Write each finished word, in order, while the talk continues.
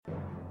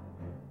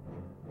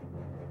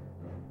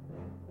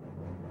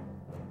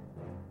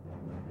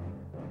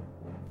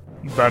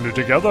banded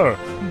together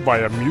by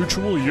a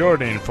mutual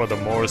yearning for the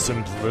more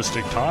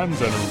simplistic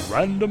times and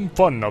random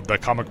fun of the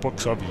comic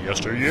books of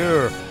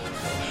yesteryear.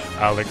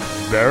 Alec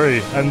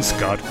Berry and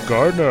Scott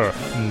Gardner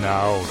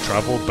now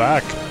travel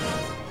back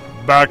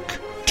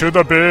to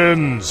the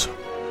bins.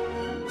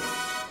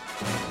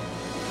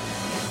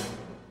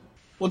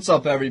 What's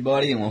up,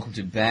 everybody, and welcome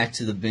to Back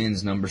to the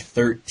Bins number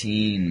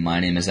 13. My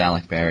name is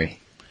Alec Berry.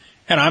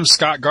 And I'm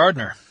Scott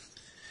Gardner.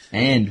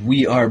 And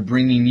we are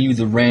bringing you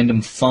the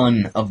random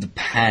fun of the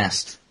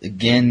past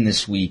again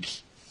this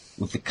week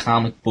with the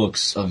comic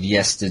books of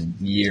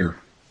yesteryear.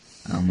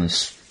 I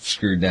almost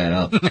screwed that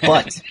up.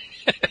 But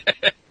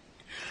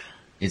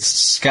it's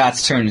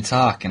Scott's turn to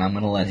talk, and I'm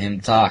going to let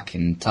him talk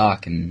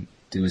and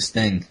do his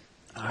thing.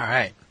 All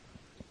right.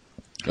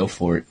 Go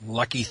for it.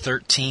 Lucky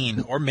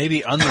 13, or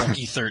maybe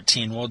unlucky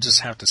 13. We'll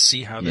just have to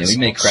see how this we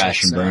may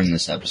crash and burn out.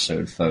 this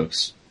episode,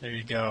 folks. There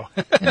you go.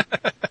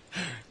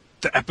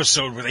 The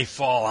episode where they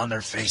fall on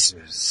their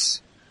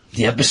faces.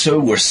 The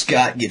episode where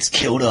Scott gets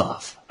killed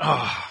off.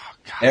 Oh,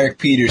 God. Eric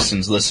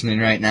Peterson's listening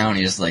right now, and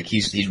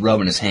he's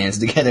rubbing his hands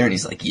together, and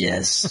he's like,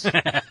 yes.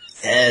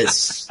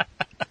 Yes.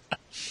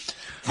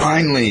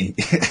 Finally.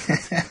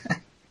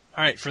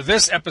 All right, for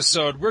this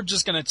episode, we're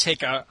just going to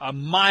take a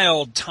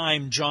mild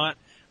time jaunt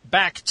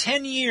back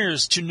 10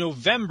 years to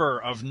November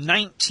of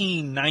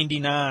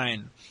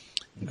 1999.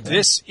 Okay.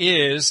 This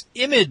is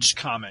Image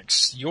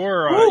Comics,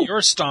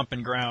 your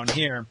stomping ground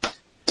here.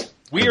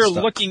 We are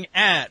looking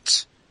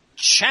at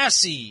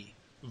Chassis,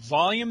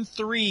 Volume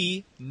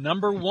 3,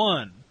 Number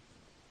 1.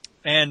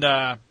 And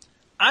I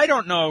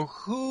don't know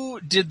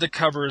who did the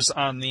covers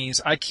on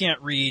these. I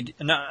can't read.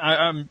 And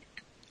I'm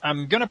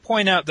going to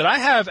point out that I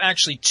have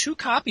actually 2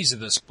 copies of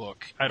this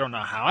book. I don't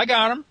know how I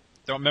got them.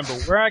 Don't remember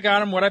where I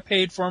got them, what I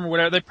paid for them, or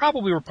whatever. They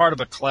probably were part of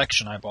a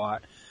collection I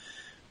bought.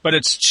 But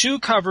it's 2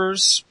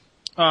 covers.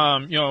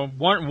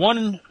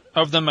 One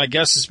of them, I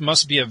guess,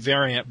 must be a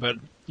variant, but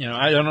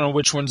I don't know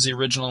which one's the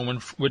original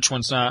and which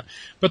one's not.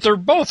 But they're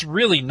both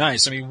really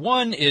nice. I mean,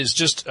 one is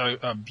just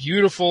a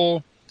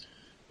beautiful,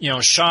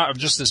 shot of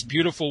just this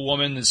beautiful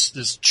woman.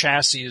 This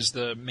Chassis is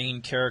the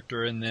main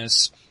character in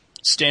this,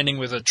 standing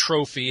with a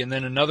trophy, and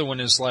then another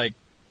one is like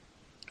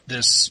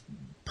this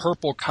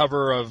purple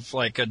cover of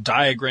like a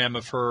diagram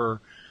of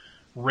her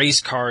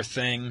race car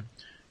thing,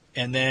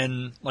 and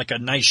then like a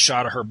nice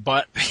shot of her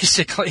butt,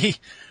 basically.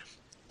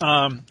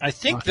 I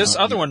think this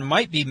other one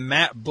might be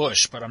Matt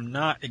Bush, but I'm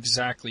not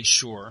exactly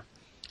sure.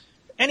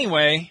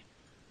 Anyway,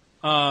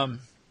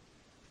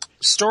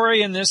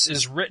 story in this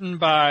is written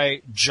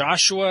by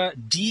Joshua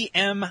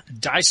D.M.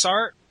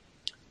 Dysart,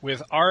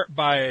 with art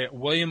by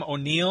William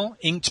O'Neill,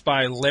 inked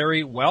by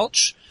Larry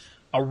Welch.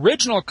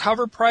 Original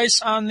cover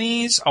price on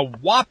these, a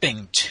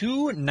whopping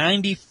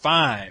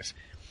 $2.95.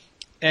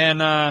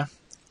 And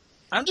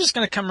I'm just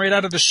going to come right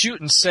out of the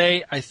chute and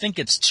say I think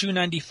it's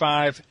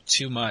 $2.95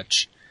 too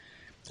much.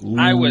 Ooh.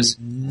 I was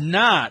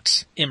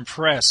not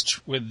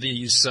impressed with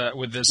these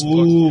with this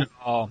book at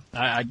all.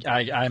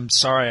 I'm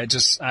sorry.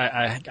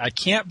 I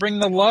can't bring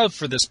the love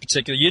for this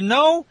particular.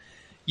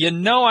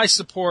 I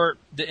support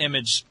the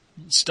Image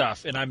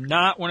stuff, and I'm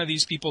not one of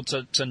these people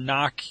to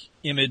knock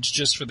Image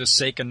just for the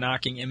sake of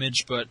knocking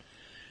Image, but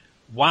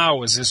wow,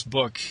 was this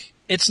book.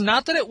 It's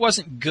not that it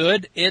wasn't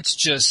good,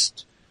 it's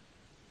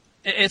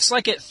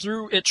like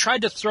it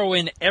tried to throw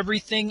in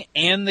everything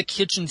and the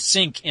kitchen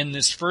sink in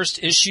this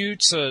first issue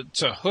to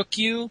hook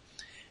you,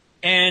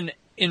 and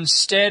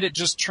instead it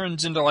just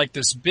turns into like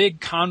this big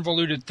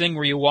convoluted thing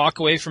where you walk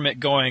away from it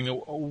going,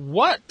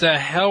 what the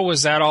hell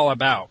was that all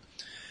about?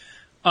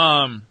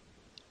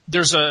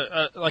 There's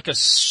a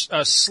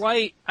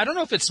slight, I don't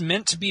know if it's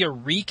meant to be a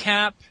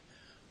recap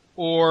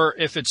or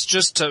if it's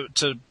just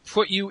to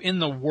put you in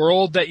the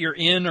world that you're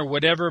in or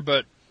whatever,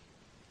 but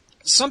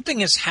something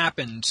has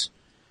happened,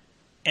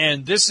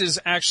 and this is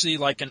actually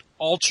like an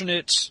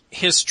alternate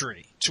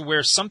history to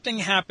where something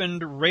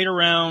happened right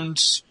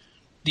around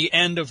the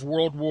end of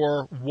World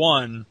War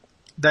I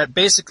that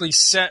basically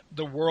set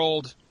the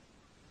world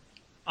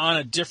on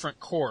a different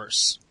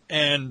course,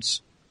 and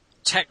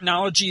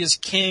technology is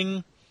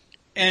king.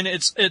 And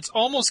it's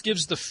almost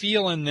gives the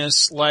feel in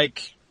this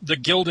like the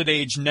Gilded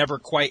Age never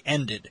quite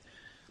ended.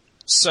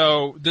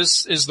 So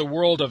this is the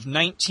world of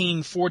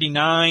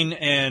 1949,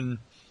 and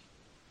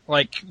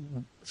like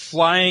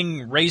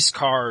flying race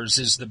cars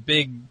is the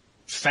big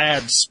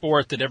fad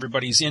sport that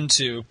everybody's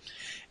into.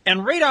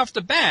 And right off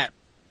the bat,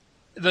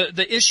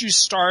 the issue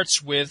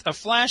starts with a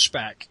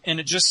flashback,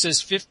 and it just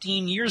says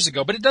 15 years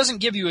ago, but it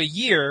doesn't give you a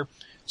year.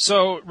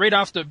 So right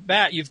off the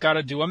bat, you've got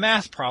to do a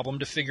math problem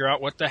to figure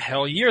out what the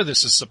hell year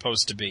this is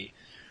supposed to be.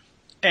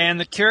 And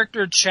the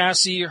character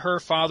Chassis, her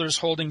father's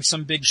holding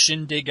some big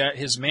shindig at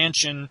his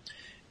mansion,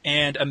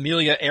 and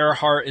Amelia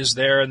Earhart is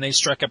there, and they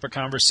strike up a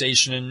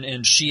conversation,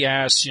 and she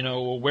asks,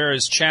 well, where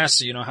is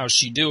Chassis? How's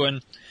she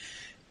doing?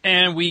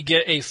 And we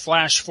get a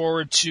flash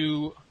forward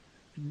to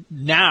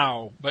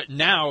now, but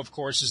now, of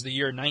course, is the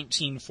year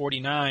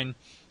 1949,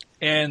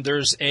 and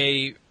there's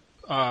a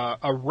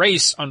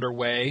race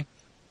underway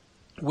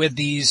with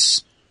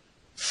these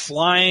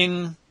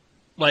flying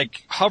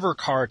like hover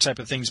car type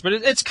of things, but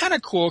it's kind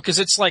of cool because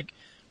it's like,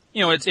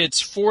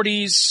 it's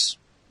 40s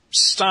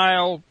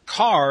style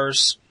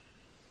cars,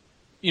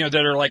 that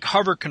are like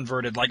hover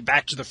converted, like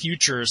Back to the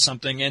Future or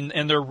something,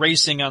 and they're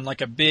racing on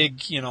like a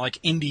big,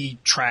 like indie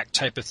track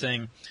type of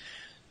thing.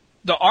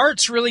 The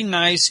art's really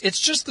nice. It's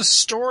just the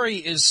story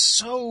is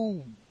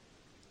so,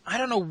 I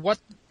don't know what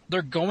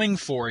they're going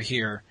for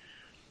here.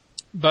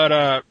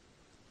 But,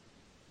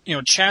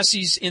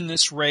 Chassie's in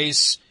this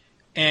race,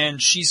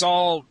 and she's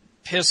all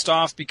pissed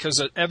off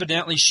because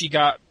evidently she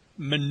got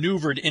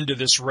maneuvered into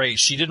this race.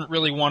 She didn't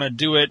really want to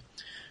do it,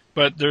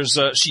 but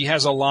she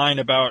has a line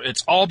about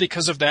it's all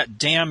because of that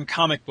damn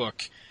comic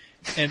book.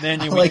 And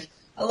then I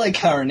like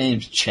how her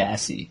name's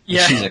Chassie.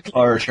 Yeah. She's a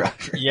car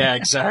driver. Yeah,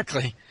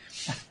 exactly.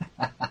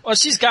 Well,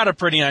 she's got a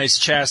pretty nice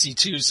chassis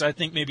too, so I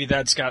think maybe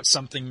that's got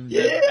something.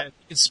 That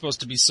it's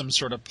supposed to be some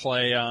sort of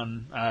play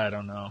on. I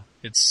don't know.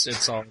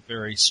 It's all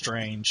very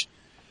strange.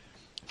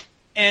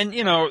 And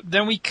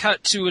then we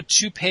cut to a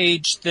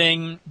 2-page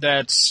thing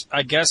that's,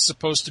 I guess,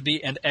 supposed to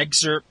be an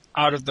excerpt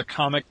out of the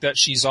comic that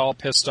she's all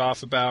pissed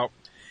off about.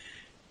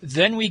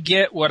 Then we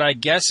get what I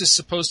guess is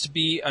supposed to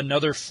be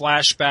another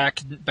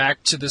flashback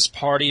back to this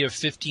party of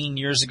 15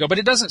 years ago, but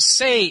it doesn't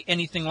say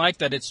anything like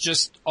that. It's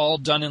just all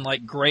done in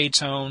like gray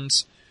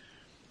tones.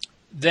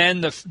 Then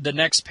the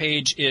next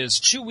page is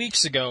 2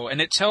 weeks ago, and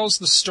it tells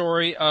the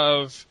story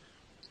of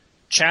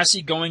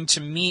Chassie going to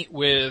meet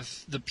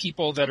with the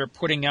people that are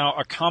putting out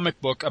a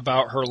comic book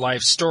about her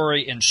life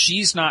story, and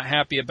she's not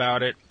happy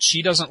about it.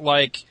 She doesn't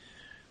like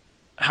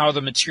how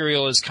the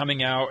material is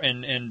coming out,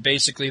 and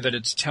basically that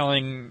it's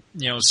telling,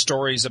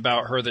 stories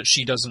about her that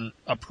she doesn't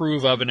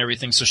approve of and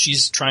everything, so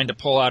she's trying to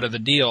pull out of the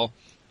deal.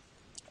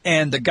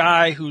 And the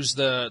guy who's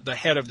the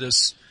head of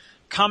this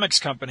comics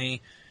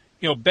company,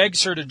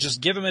 begs her to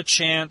just give him a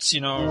chance. He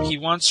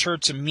wants her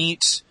to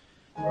meet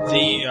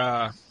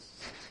the,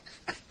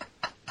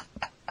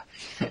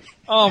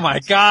 oh my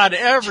God,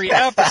 every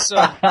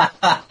episode.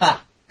 All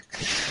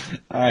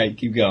right,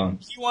 keep going.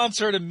 He wants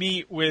her to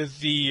meet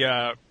with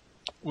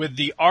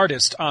the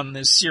artist on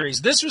this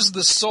series. This was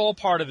the sole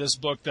part of this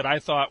book that I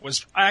thought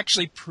was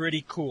actually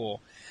pretty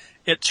cool.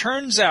 It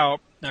turns out,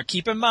 now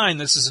keep in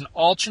mind, this is an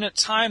alternate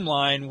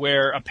timeline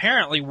where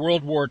apparently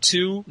World War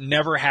II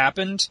never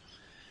happened.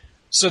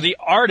 So the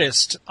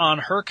artist on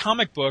her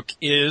comic book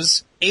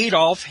is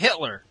Adolf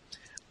Hitler.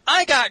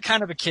 I got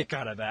kind of a kick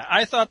out of that.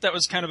 I thought that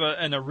was kind of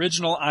an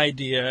original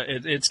idea.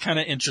 It's kind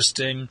of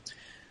interesting.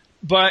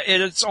 But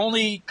it's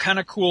only kind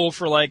of cool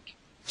for like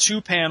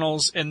 2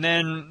 panels, and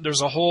then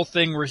there's a whole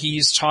thing where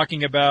he's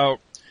talking about,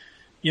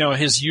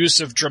 his use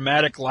of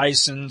dramatic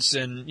license,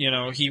 and,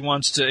 he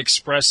wants to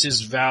express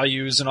his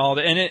values and all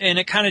that. And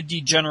it kind of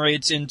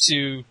degenerates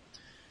into,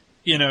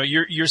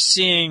 you're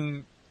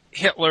seeing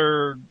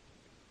Hitler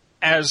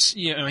as,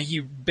 he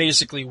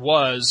basically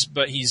was,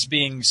 but he's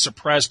being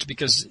suppressed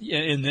because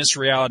in this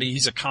reality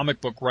he's a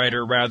comic book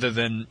writer rather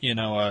than,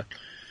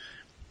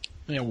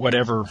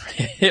 whatever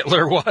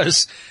Hitler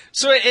was.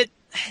 So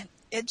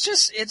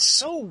it's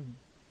so,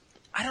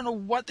 I don't know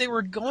what they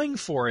were going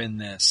for in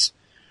this.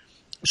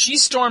 She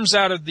storms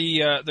out of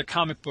the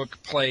comic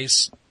book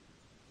place,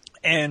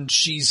 and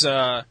she's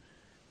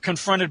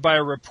confronted by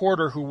a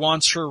reporter who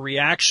wants her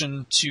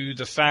reaction to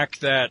the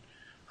fact that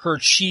her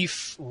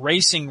chief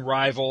racing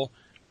rival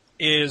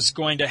is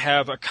going to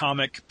have a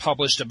comic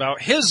published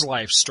about his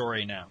life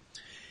story now.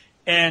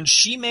 And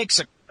she makes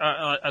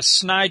a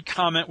snide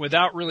comment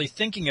without really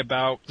thinking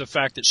about the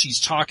fact that she's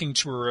talking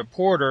to a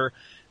reporter.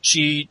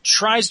 She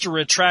tries to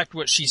retract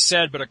what she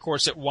said, but of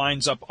course it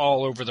winds up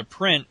all over the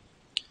print.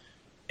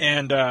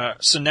 And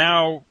so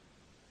now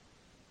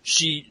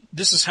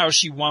this is how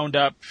she wound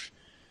up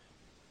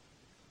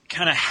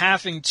kind of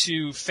having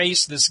to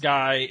face this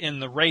guy in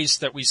the race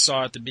that we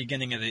saw at the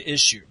beginning of the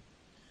issue.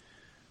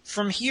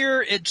 From here,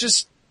 it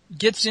just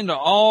gets into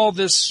all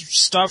this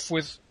stuff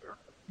with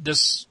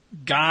this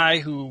guy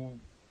who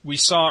we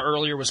saw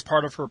earlier was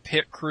part of her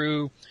pit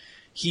crew.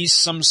 He's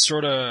some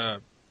sort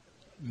of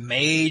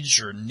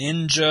mage or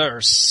ninja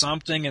or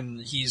something, and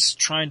he's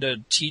trying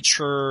to teach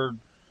her,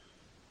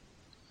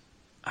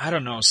 I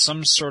don't know,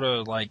 some sort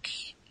of like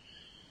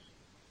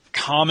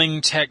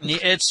calming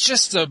technique. It's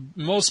just the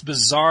most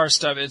bizarre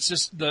stuff. It's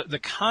just the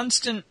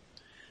constant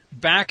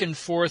back and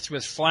forth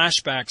with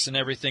flashbacks and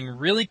everything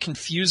really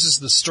confuses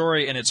the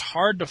story, and it's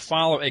hard to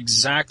follow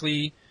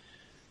exactly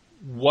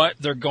what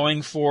they're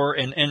going for,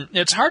 and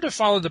it's hard to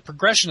follow the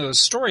progression of the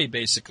story,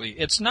 basically.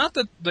 It's not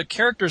that the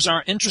characters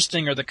aren't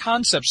interesting or the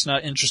concept's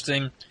not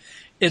interesting.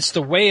 It's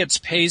the way it's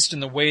paced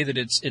and the way that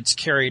it's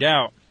carried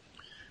out.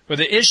 But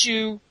the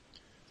issue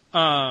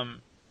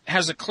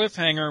has a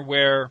cliffhanger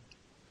where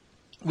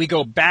we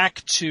go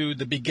back to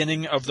the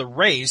beginning of the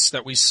race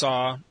that we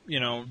saw,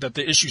 that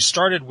the issue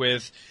started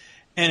with,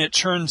 and it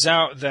turns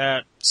out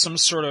that some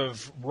sort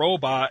of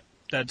robot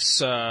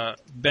that's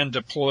been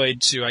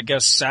deployed to, I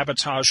guess,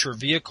 sabotage her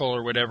vehicle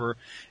or whatever,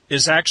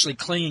 is actually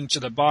clinging to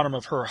the bottom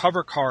of her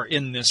hover car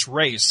in this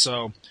race.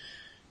 So,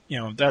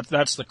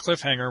 that's the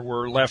cliffhanger.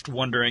 We're left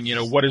wondering,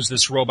 what is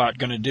this robot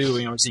going to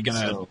do? Is he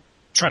going to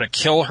try to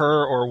kill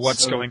her or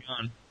what's going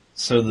on.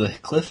 So the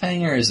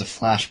cliffhanger is a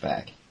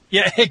flashback.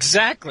 Yeah,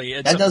 exactly.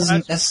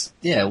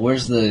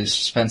 Where's the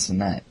suspense in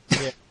that?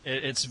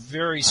 It's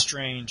very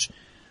strange.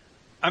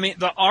 I mean,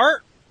 the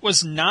art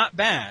was not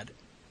bad,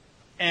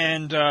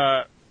 and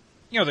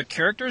the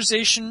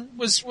characterization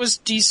was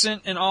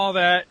decent and all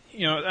that.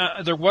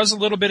 There was a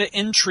little bit of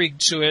intrigue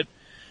to it,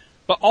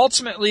 but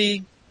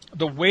ultimately,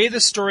 the way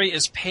the story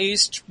is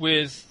paced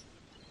with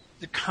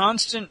the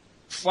constant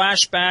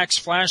flashbacks,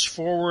 flash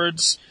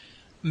forwards,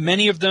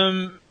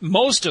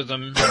 most of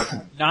them,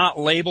 not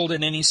labeled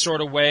in any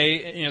sort of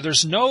way.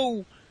 There's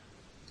no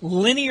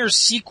linear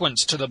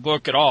sequence to the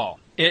book at all.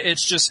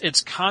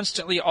 It's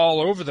constantly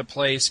all over the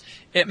place.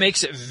 It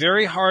makes it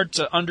very hard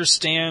to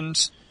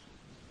understand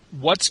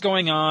what's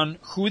going on,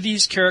 who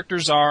these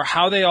characters are,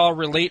 how they all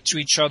relate to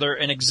each other,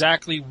 and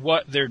exactly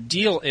what their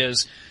deal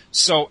is.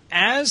 So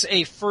as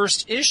a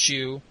first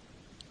issue,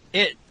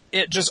 it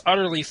just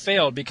utterly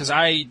failed because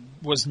I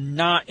was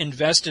not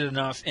invested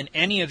enough in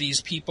any of these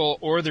people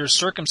or their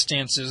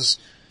circumstances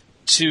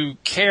to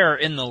care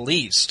in the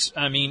least.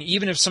 I mean,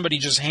 even if somebody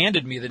just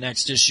handed me the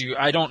next issue,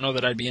 I don't know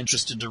that I'd be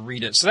interested to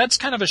read it. So that's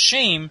kind of a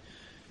shame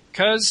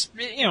because,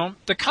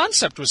 the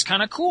concept was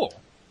kind of cool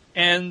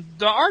and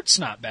the art's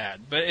not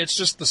bad, but it's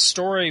just the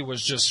story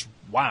was just,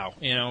 wow,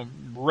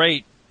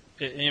 right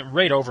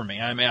over me.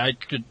 I mean,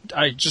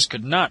 I just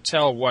could not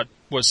tell what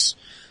was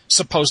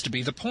supposed to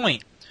be the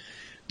point.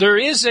 There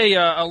is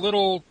a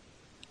little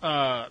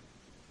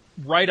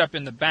write-up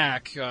in the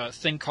back,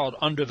 thing called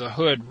Under the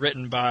Hood,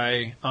 written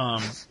by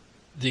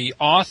the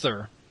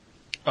author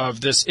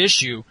of this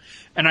issue.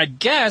 And I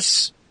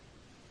guess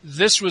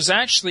this was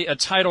actually a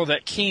title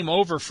that came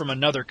over from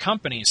another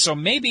company. So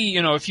maybe,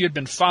 if you had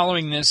been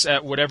following this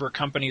at whatever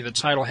company the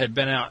title had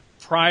been at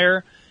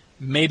prior,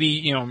 maybe,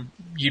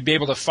 you'd be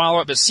able to follow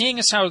it. But seeing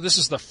as how this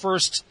is the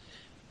first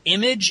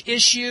Image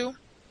issue,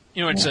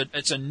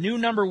 it's a new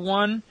number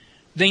one.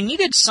 They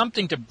needed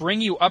something to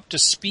bring you up to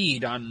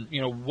speed on,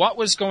 what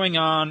was going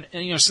on,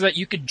 and, so that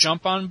you could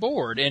jump on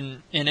board.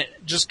 And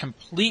it just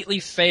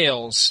completely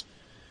fails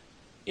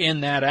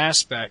in that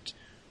aspect.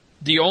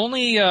 The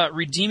only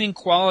redeeming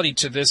quality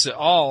to this at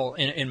all,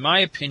 in my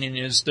opinion,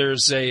 is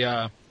there's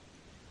a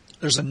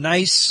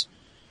nice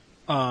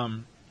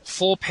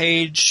full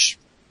page.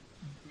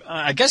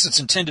 I guess it's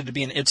intended to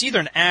be it's either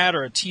an ad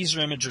or a teaser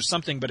image or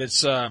something, but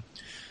it's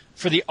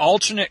for the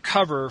alternate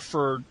cover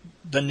for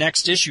the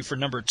next issue for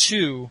number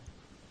 2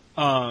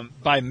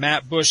 by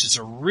Matt Bush. It's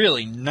a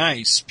really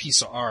nice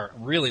piece of art.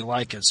 Really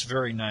like it. It's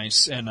very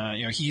nice. And,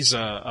 he's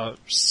a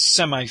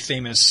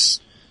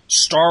semi-famous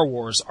Star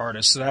Wars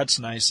artist, so that's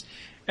nice.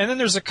 And then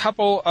there's a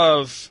couple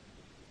of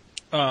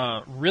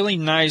really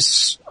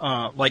nice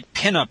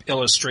pinup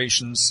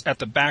illustrations at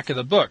the back of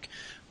the book.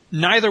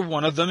 Neither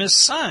one of them is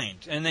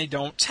signed, and they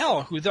don't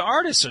tell who the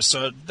artists are.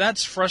 So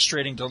that's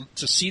frustrating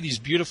to see these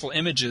beautiful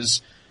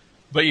images,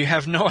 but you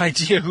have no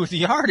idea who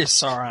the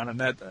artists are on them.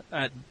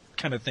 That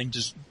kind of thing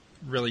just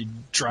really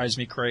drives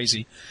me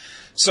crazy.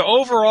 So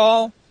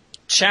overall,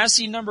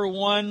 chassis number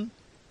 1,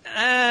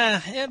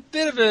 a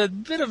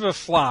bit of a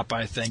flop,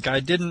 I think. I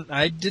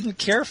didn't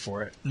care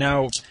for it.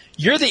 Now,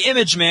 you're the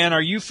Image man.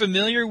 Are you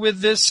familiar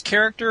with this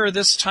character or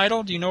this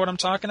title? Do you know what I'm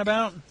talking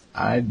about?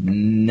 I've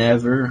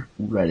never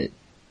read it,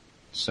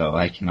 so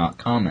I cannot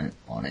comment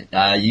on it.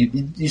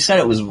 You said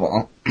it was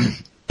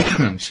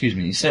excuse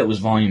me. You said it was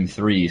volume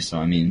 3, so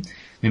I mean,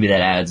 maybe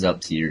that adds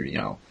up to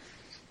your,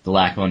 the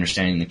lack of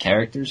understanding the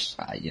characters.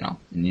 And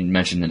you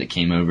mentioned that it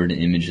came over to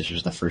Image. This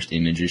was the first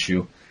Image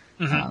issue.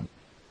 Mm-hmm.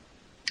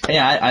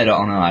 I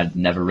don't know. I've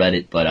never read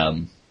it, but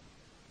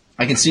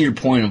I can see your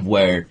point of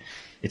where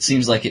it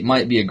seems like it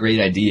might be a great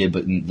idea,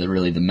 but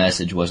the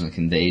message wasn't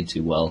conveyed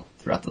too well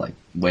throughout the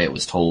way it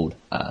was told.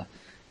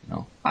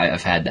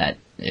 I've had that.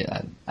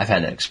 I've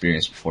had that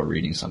experience before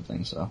reading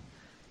something. So,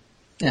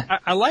 yeah,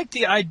 I like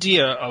the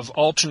idea of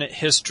alternate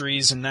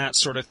histories and that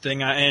sort of thing.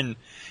 When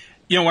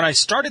I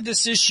started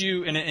this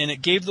issue and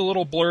it gave the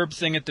little blurb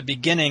thing at the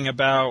beginning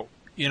about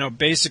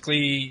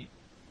basically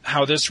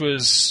how this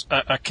was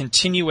a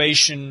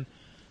continuation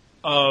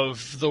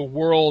of the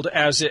world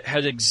as it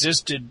had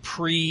existed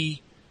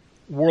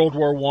pre-World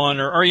War I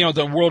or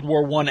the World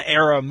War I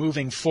era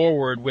moving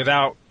forward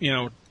without,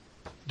 the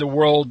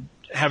world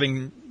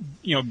having,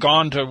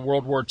 gone to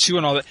World War II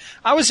and all that.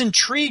 I was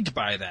intrigued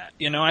by that.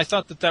 I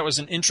thought that was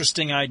an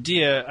interesting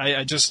idea.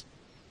 I just,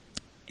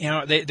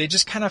 they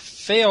just kind of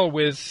fail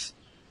with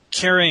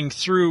carrying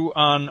through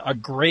on a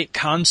great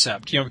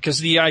concept, because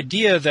the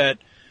idea that,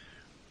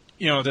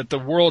 that the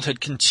world had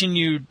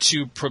continued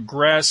to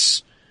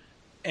progress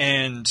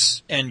and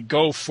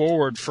go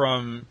forward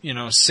from,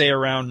 say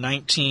around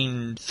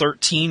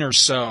 1913 or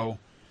so,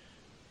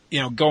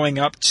 going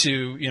up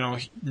to,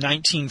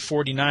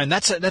 1949.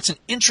 That's an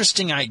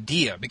interesting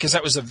idea because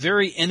that was a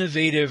very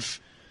innovative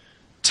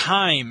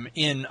time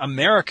in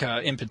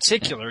America in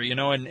particular,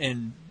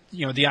 and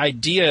the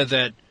idea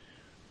that,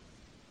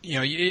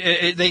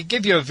 they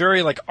give you a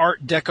very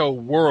Art Deco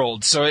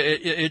world. So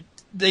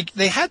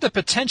they had the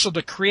potential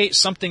to create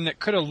something that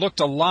could have looked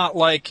a lot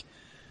like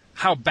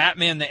how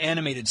Batman the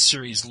Animated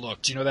Series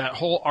looked. You know, that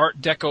whole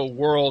Art Deco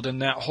world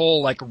and that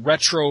whole like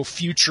retro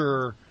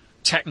future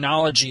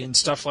technology and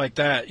stuff like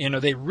that. You know,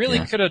 they really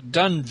could have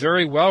done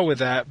very well with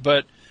that,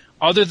 but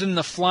other than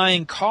the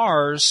flying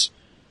cars,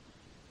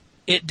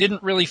 it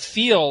didn't really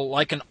feel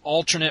like an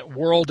alternate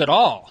world at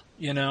all.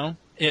 You know,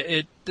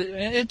 it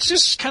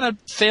just kind of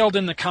failed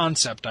in the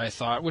concept, I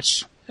thought,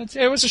 which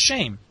it was a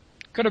shame.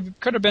 Could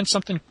have been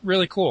something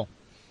really cool.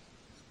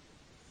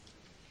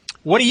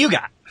 What do you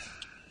got?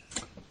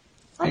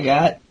 I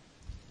got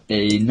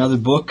another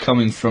book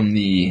coming from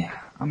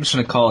I'm just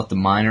going to call it the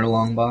minor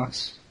long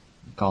box.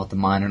 Call it the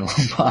minor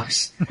long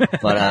box.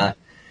 But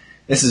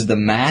this is The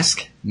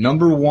Mask,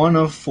 #1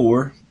 of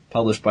 4,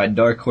 published by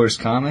Dark Horse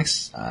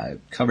Comics,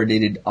 cover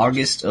dated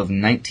August of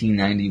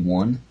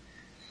 1991.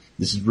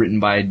 This is written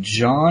by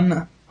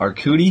John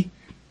Arcudi,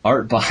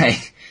 art by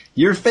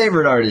your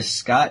favorite artist,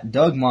 Scott,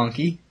 Doug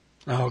Monkey.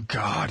 Oh,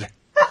 God.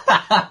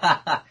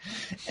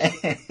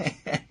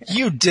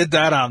 You did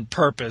that on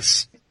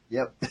purpose.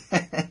 Yep.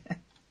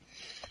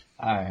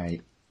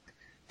 Alright.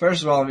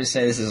 First of all, let me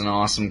say this is an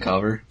awesome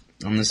cover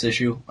on this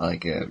issue.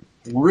 Like a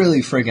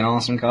really freaking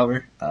awesome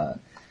cover.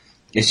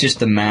 It's just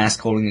the Mask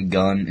holding a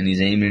gun and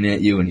he's aiming at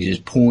you and he's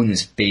just pulling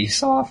his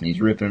face off and he's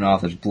ripping it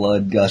off. There's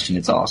blood gushing.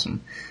 It's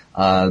awesome.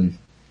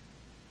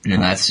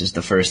 That's just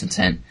the first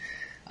intent.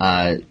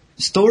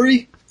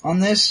 Story on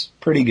this,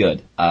 pretty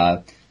good.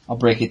 I'll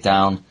break it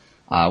down.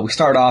 We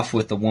start off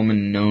with a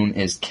woman known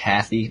as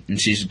Kathy, and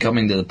she's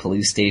coming to the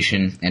police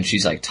station, and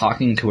she's like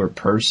talking to her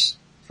purse.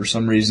 For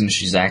some reason,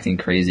 she's acting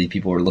crazy.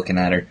 People are looking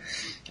at her.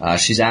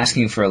 She's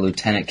asking for a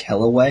Lieutenant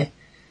Kellaway.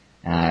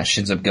 She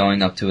ends up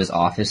going up to his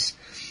office,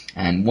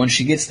 and when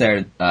she gets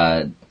there,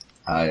 a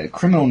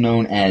criminal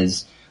known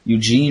as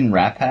Eugene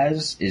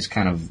Rapaz is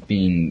kind of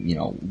being,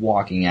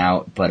 walking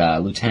out, but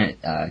Lieutenant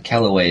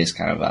Kellaway is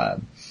kind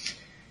of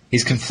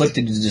he's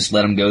conflicted to just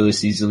let him go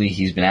this easily.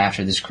 He's been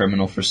after this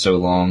criminal for so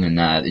long, and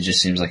it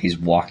just seems like he's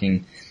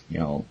walking.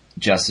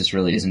 Justice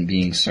really isn't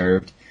being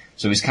served.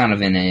 So he's kind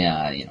of in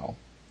a,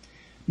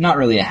 not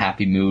really a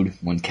happy mood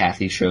when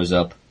Kathy shows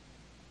up.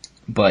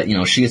 But,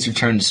 she gets her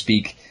turn to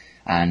speak,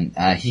 and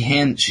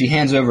she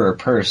hands over her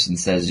purse and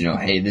says,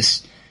 hey,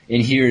 this in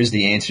here is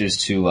the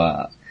answers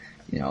to,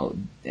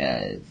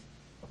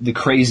 the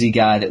crazy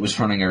guy that was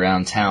running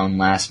around town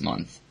last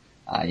month.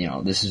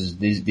 This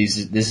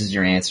is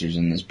your answers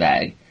in this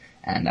bag.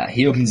 And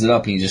he opens it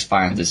up and he just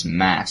finds this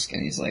mask,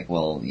 and he's like,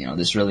 well,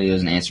 this really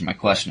doesn't answer my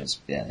question.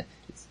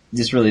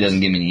 This really doesn't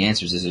give me any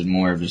answers. This is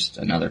more of just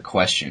another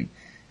question.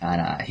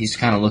 And he's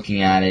kind of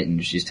looking at it,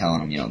 and she's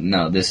telling him,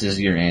 no, this is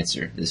your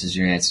answer. This is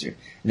your answer.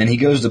 And then he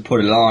goes to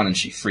put it on, and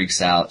she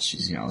freaks out.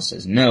 She's,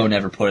 says, no,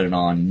 never put it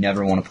on. You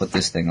never want to put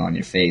this thing on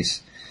your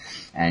face.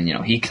 And,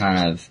 he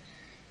kind of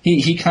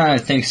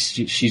thinks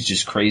she's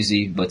just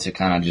crazy, but to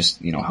kind of just,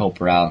 help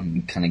her out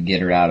and kind of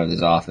get her out of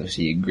his office,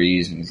 he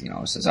agrees and,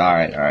 says, all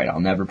right,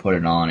 I'll never put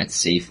it on. It's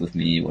safe with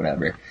me,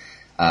 whatever.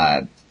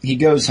 He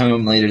goes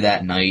home later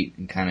that night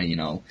and kind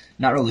of,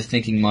 not really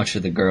thinking much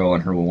of the girl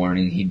and her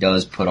warning. He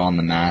does put on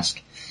the mask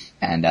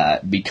and,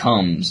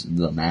 becomes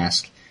the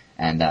Mask.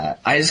 And,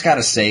 I just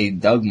gotta say,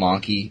 Doug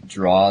Monkey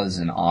draws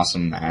an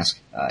awesome mask.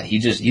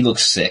 He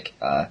looks sick.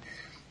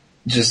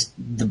 Just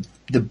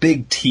the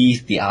big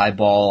teeth, the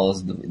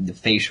eyeballs, the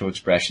facial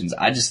expressions.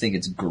 I just think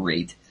it's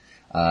great.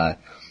 And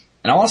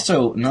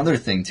also, another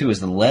thing too is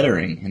the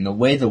lettering and the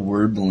way the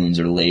word balloons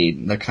are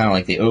laid. They're kind of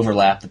like they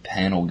overlap the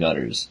panel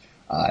gutters.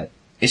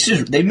 It's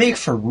just, they make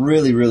for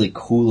really, really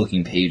cool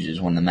looking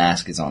pages when the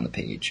Mask is on the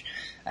page.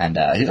 And,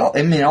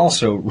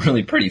 also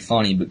really pretty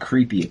funny, but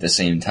creepy at the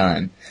same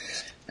time.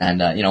 And,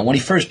 when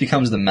he first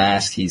becomes the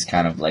Mask, he's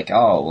kind of like,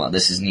 oh, well,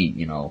 this is neat,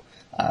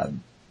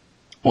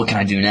 what can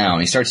I do now?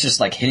 And he starts just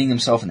like hitting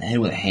himself in the head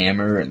with a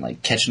hammer and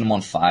like catching him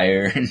on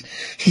fire, and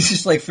he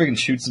just like freaking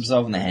shoots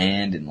himself in the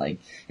hand, and like,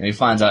 he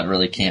finds out it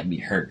really can't be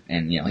hurt,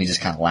 and he just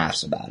kind of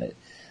laughs about it.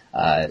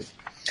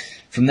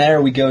 From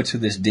there we go to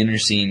this dinner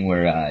scene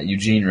where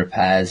Eugene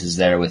Rapaz is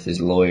there with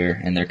his lawyer,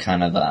 and they're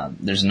kind of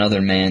there's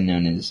another man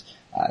known as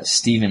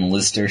Stephen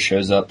Lister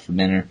shows up for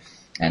dinner,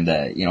 and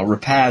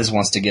Rapaz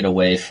wants to get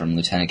away from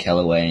Lieutenant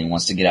Kellaway and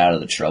wants to get out of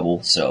the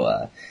trouble,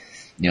 so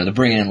they're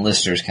bringing in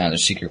Lister as kind of their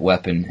secret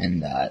weapon,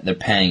 and they're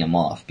paying him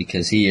off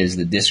because he is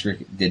the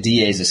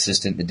DA's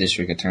assistant, the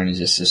district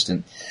attorney's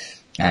assistant,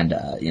 and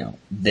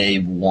they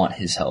want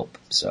his help.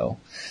 So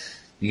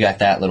you got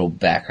that little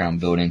background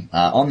building.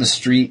 On the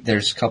street,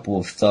 there's a couple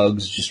of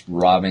thugs just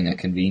robbing a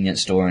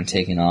convenience store and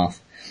taking off.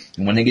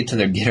 And when they get to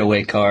their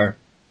getaway car,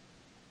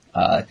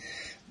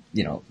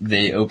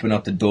 they open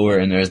up the door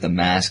and there's the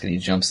Mask and he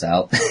jumps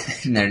out.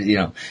 And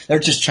they're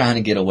just trying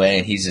to get away,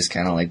 and he's just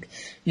kind of like,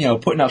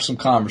 putting up some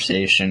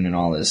conversation and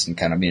all this and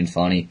kind of being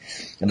funny.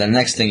 And then the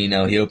next thing you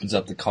know, he opens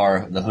up the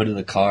hood of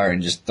the car,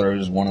 and just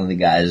throws one of the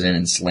guys in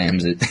and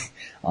slams it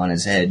on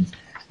his head.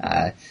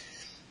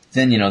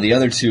 Then, the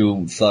other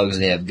two thugs,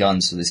 they have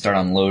guns, so they start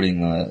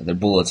unloading their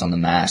bullets on the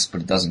Mask,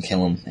 but it doesn't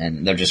kill them,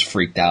 and they're just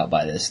freaked out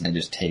by this, and they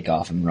just take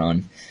off and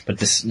run. But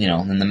this,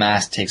 then the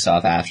Mask takes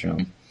off after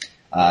them.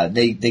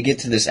 They get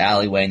to this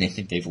alleyway and they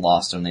think they've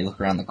lost him. They look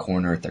around the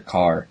corner at their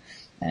car,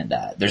 and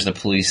there's the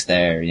police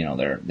there. You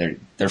know,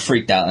 they're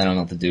freaked out. They don't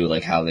know what to do,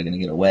 like how they're going to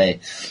get away.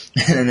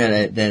 And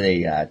then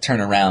they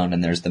turn around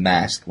and there's the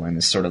Mask wearing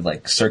this sort of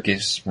like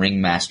circus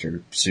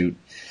ringmaster suit.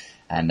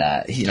 And,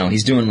 you know,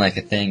 he's doing like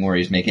a thing where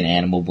he's making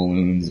animal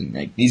balloons, and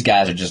like these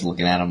guys are just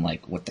looking at him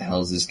like, what the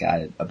hell is this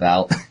guy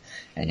about?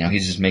 And, you know,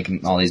 he's just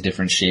making all these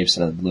different shapes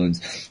out of the balloons.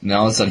 And then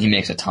all of a sudden he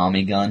makes a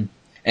Tommy gun.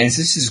 And it's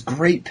just this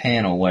great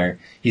panel where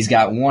he's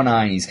got one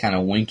eye and he's kind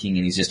of winking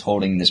and he's just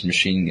holding this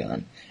machine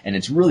gun. And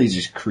it's really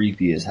just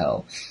creepy as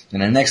hell.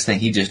 And the next thing,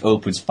 he just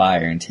opens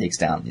fire and takes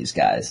down these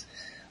guys.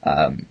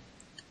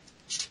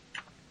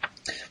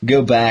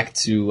 Go back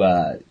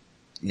to,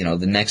 you know,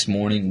 the next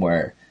morning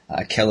where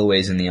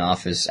Kellaway's in the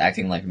office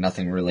acting like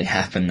nothing really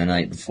happened the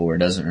night before.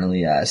 Doesn't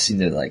really seem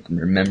to like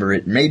remember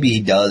it. Maybe he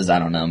does. I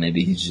don't know.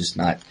 Maybe he's just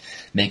not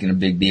making a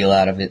big deal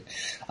out of it.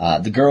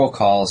 The girl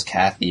calls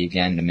Kathy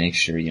again to make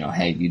sure, you know,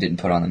 hey, you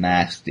didn't put on the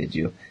mask, did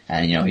you?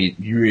 And, you know, he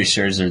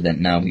reassures her that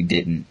no, he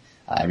didn't.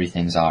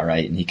 Everything's all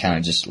right. And he kind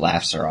of just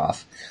laughs her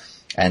off.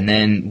 And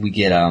then we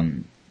get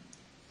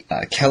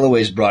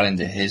Kellaway's brought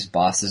into his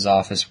boss's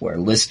office where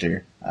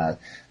Lister,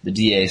 the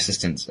DA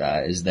assistant,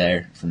 is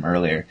there from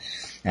earlier.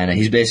 And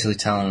he's basically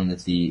telling him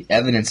that the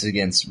evidence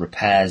against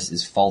Rapaz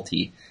is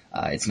faulty.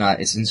 It's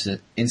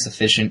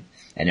insufficient,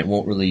 and it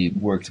won't really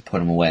work to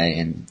put him away.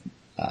 And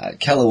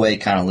Kellaway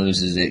kind of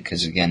loses it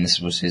because, again, this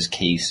was his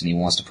case, and he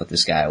wants to put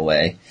this guy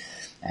away.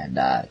 And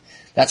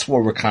that's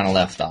where we're kind of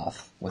left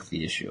off with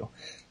the issue.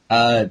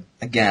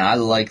 Again, I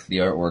like the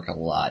artwork a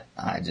lot.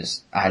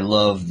 I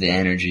love the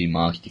energy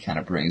Monkey kind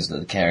of brings to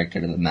the character,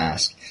 to the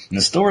Mask. And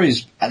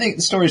I think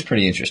the story's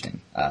pretty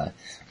interesting.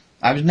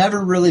 I've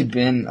never really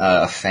been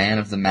a fan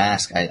of The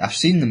Mask. I've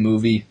seen the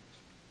movie.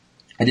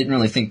 I didn't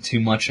really think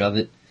too much of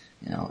it.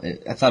 You know,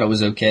 I thought it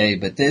was okay,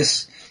 but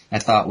this I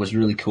thought was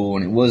really cool,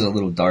 and it was a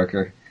little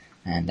darker.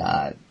 And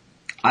I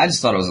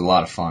just thought it was a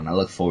lot of fun. I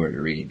look forward to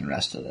reading the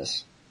rest of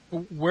this.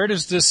 Where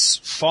does this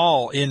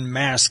fall in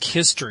Mask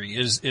history?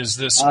 Is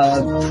this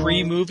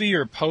pre-movie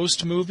or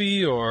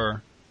post-movie,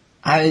 or?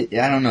 I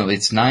don't know.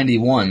 It's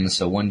 91,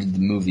 so when did the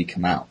movie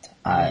come out?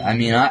 I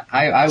mean,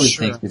 I would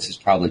think this is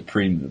probably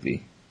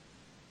pre-movie.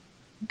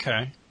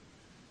 Okay.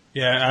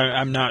 Yeah,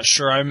 I'm not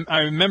sure. I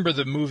remember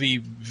the movie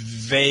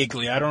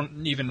vaguely. I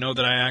don't even know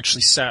that I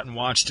actually sat and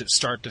watched it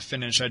start to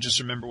finish. I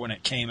just remember when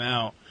it came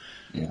out.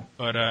 Yeah.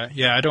 But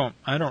yeah, I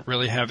don't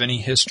really have any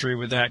history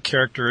with that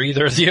character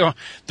either.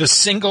 The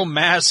single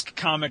Mask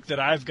comic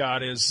that I've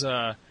got is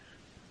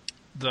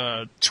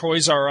the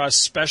Toys R Us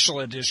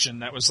special edition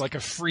that was like a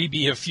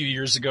freebie a few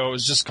years ago. It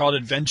was just called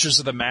Adventures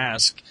of the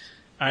Mask.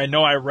 I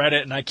know I read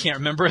it and I can't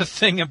remember a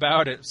thing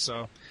about it,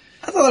 so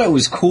I thought it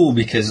was cool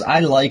because I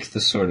like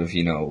the sort of,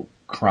 you know,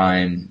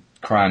 crime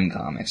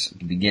comics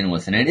to begin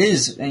with. And it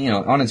is, you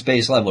know, on its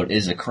base level, it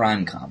is a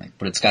crime comic,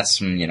 but it's got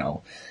some, you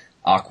know,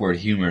 awkward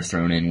humor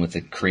thrown in with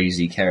a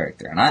crazy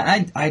character. And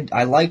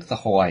I like the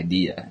whole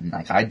idea. And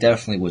like, I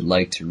definitely would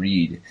like to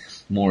read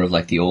more of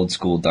like the old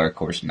school Dark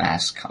Horse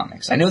Mask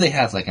comics. I know they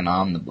have like an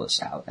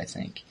omnibus out, I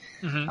think.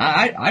 Mm-hmm.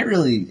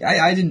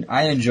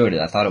 I enjoyed it.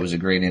 I thought it was a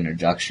great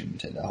introduction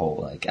to the whole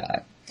like,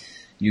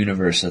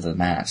 universe of the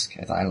Mask.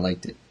 I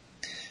liked it.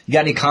 You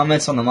got any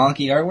comments on the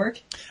Monkey artwork?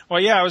 Well,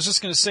 yeah, I was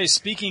just going to say,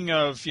 speaking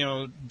of, you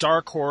know,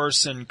 Dark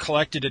Horse and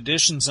collected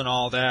editions and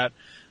all that,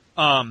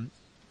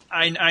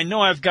 I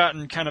know I've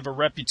gotten kind of a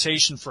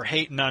reputation for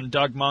hating on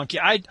Doug Monkey.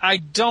 I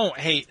don't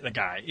hate the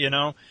guy, you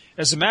know.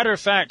 As a matter of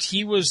fact,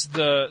 he was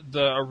the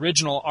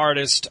original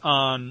artist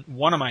on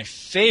one of my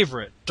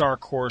favorite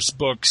Dark Horse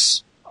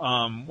books.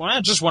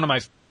 Well, just one of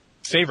my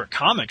favorite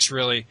comics,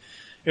 really.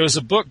 It was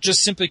a book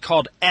just simply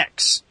called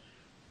X.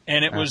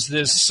 And it was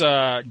this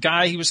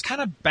guy, he was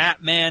kind of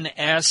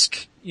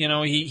Batman-esque. You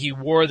know, he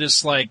wore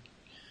this like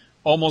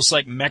almost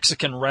like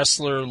Mexican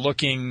wrestler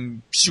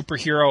looking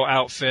superhero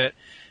outfit.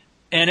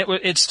 And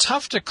it's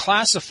tough to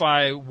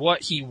classify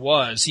what he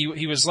was.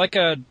 He was like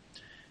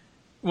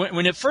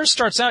when it first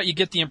starts out, you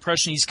get the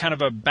impression he's kind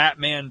of a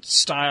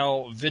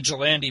Batman-style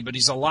vigilante, but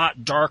he's a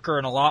lot darker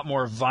and a lot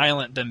more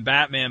violent than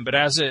Batman. But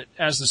as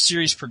the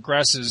series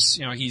progresses,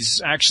 you know,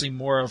 he's actually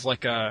more of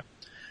like a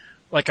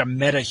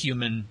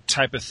meta-human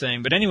type of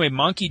thing. But anyway,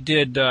 Monkey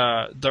did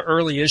the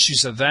early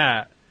issues of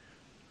that.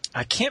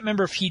 I can't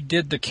remember if he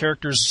did the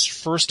character's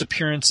first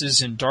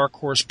appearances in Dark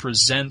Horse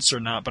Presents or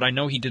not, but I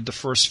know he did the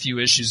first few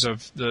issues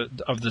of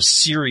the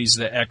series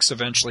that X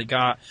eventually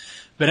got.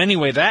 But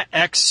anyway, that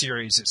X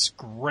series is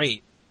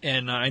great,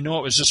 and I know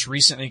it was just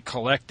recently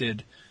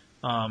collected.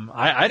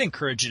 I'd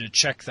encourage you to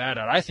check that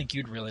out. I think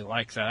you'd really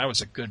like that. That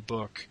was a good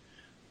book.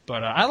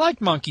 But I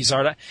liked Monkey's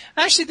art.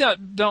 Actually,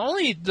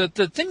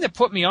 the thing that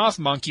put me off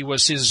Monkey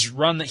was his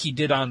run that he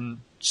did on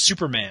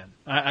Superman.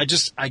 I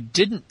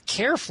didn't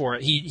care for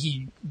it.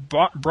 He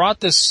brought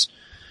this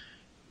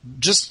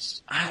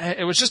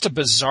it was just a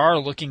bizarre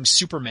looking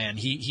Superman.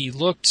 He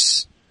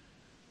looked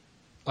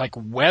like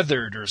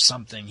weathered or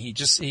something.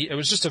 It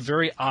was just a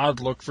very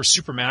odd look for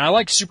Superman. I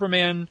like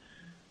Superman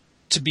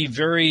to be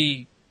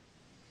very,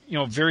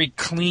 very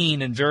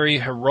clean and very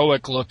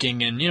heroic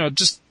looking, and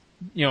it's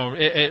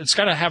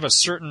got to have a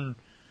certain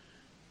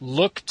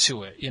look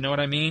to it. You know what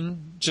I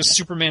mean? Just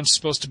Superman's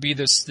supposed to be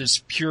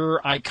this pure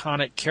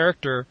iconic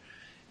character,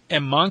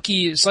 and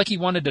Monkey, it's like he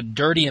wanted to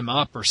dirty him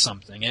up or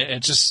something.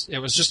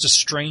 It was just a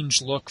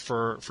strange look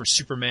for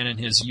Superman in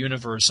his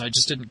universe. I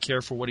just didn't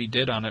care for what he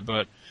did on it,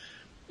 but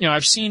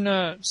I've seen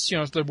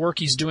the work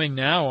he's doing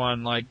now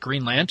on like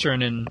Green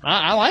Lantern, and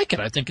I like it.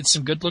 I think it's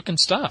some good looking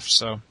stuff.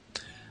 So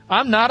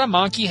I'm not a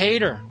Monkey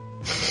hater.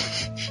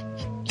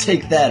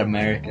 Take that,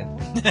 America.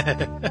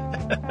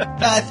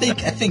 I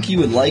think you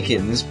would like it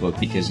in this book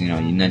because you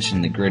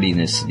mentioned the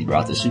grittiness that he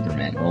brought to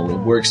Superman. Well, it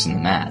works in the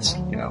Mask.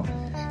 It worked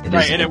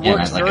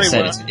very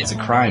well. It's a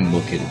crime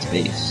book at its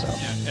base. So.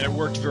 Yeah, and it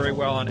worked very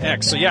well on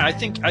X. So yeah, I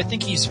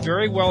think he's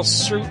very well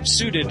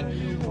suited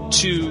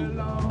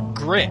to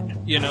grit.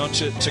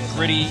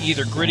 To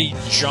either gritty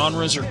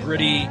genres or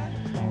gritty,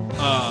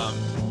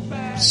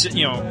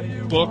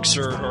 books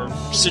or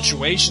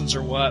situations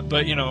or what.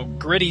 But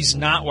gritty's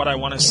not what I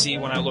want to see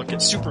when I look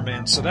at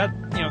Superman. So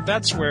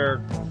that's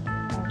where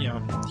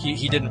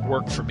he didn't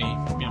work for me.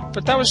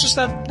 But that was just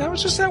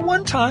that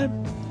one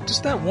time,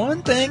 just that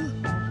one thing.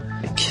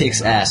 It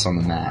kicks ass on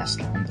the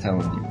Mask. I'm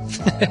telling you,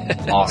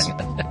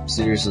 awesome,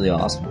 seriously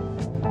awesome.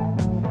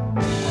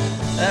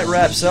 That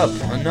wraps up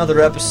another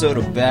episode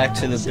of Back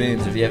to the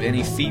Bins. If you have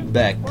any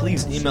feedback,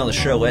 please email the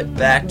show at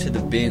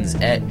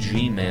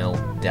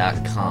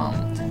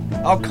backtothebins@gmail.com.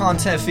 All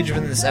content featured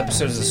in this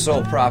episode is the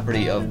sole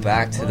property of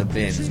Back to the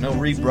Bins. No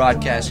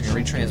rebroadcasting or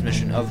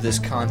retransmission of this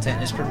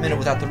content is permitted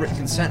without the written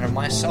consent of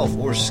myself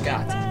or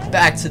Scott.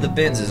 Back to the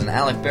Bins is an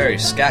Alec Berry,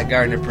 Scott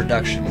Gardner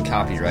production,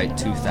 copyright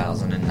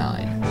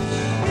 2009.